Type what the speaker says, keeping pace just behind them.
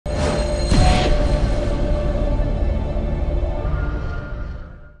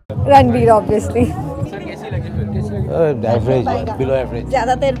Ranbir, obviously. Average, below average.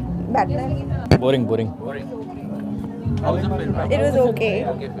 ज़्यादातर bad. Boring. It was okay.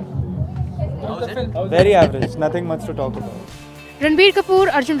 Very average, nothing much to talk about. Ranbir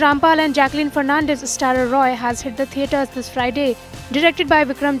Kapoor, Arjun Rampal and Jacqueline Fernandez starrer Roy has hit the theatres this Friday. Directed by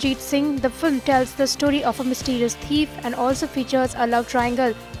Vikramjeet Singh, the film tells the story of a mysterious thief and also features a love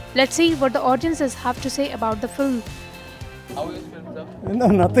triangle. Let's see what the audiences have to say about the film. How is film, sir? No,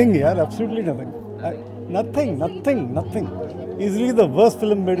 nothing, yeah, absolutely nothing. Nothing. Easily the worst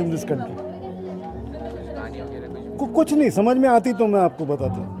film made in this country. कुछ नहीं समझ में आती तो मैं आपको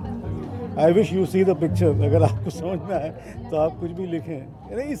बताता हूँ. I wish you see the picture. अगर आपको समझ में आए तो आप कुछ भी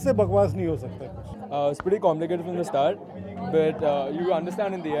लिखें. इससे बकवास नहीं हो सकता. It's pretty complicated from the start, but you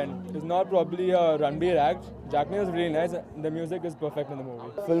understand in the end. It's not probably a Ranbir act. Jacqueline was really nice. The music is perfect in the movie.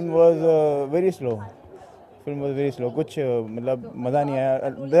 Film was very slow. कुछ मतलब मज़ा नहीं आया.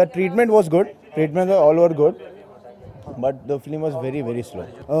 The treatment was good. Treatment all were good. But the film was very slow.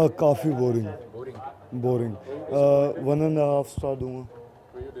 काफ़ी boring. 1.5 star दूँगा.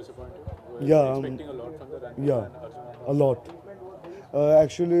 Were you disappointed? Yeah, Expecting a lot from the Ranbir yeah, and Arjun? a lot.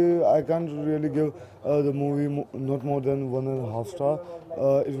 Actually, I can't really give the movie not more than 1.5 star.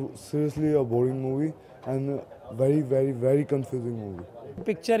 It's seriously a boring movie and very confusing movie.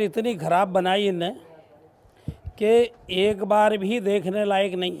 Picture इतनी ख़राब बनाई इनने कि एक बार भी देखने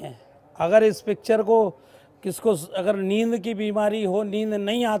लायक नहीं है. अगर इस पिक्चर को किसको अगर नींद की बीमारी हो, नींद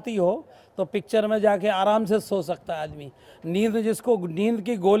नहीं आती हो, तो पिक्चर में जाके आराम से सो सकता है आदमी. जिसको नींद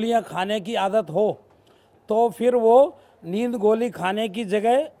की गोलियां खाने की आदत हो तो फिर वो नींद गोली खाने की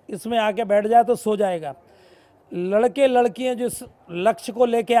जगह इसमें आके बैठ जाए तो सो जाएगा. लड़के लड़कियां जिस लक्ष्य को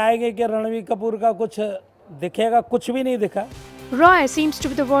लेके आएंगे कि रणबीर कपूर का कुछ दिखेगा, कुछ भी नहीं दिखा. Roy seems to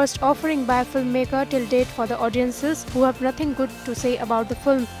be the worst offering by a filmmaker till date for the audiences who have nothing good to say about the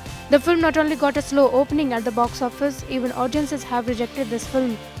film. The film not only got a slow opening at the box office, even audiences have rejected this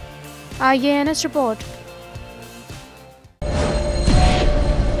film. IANS report.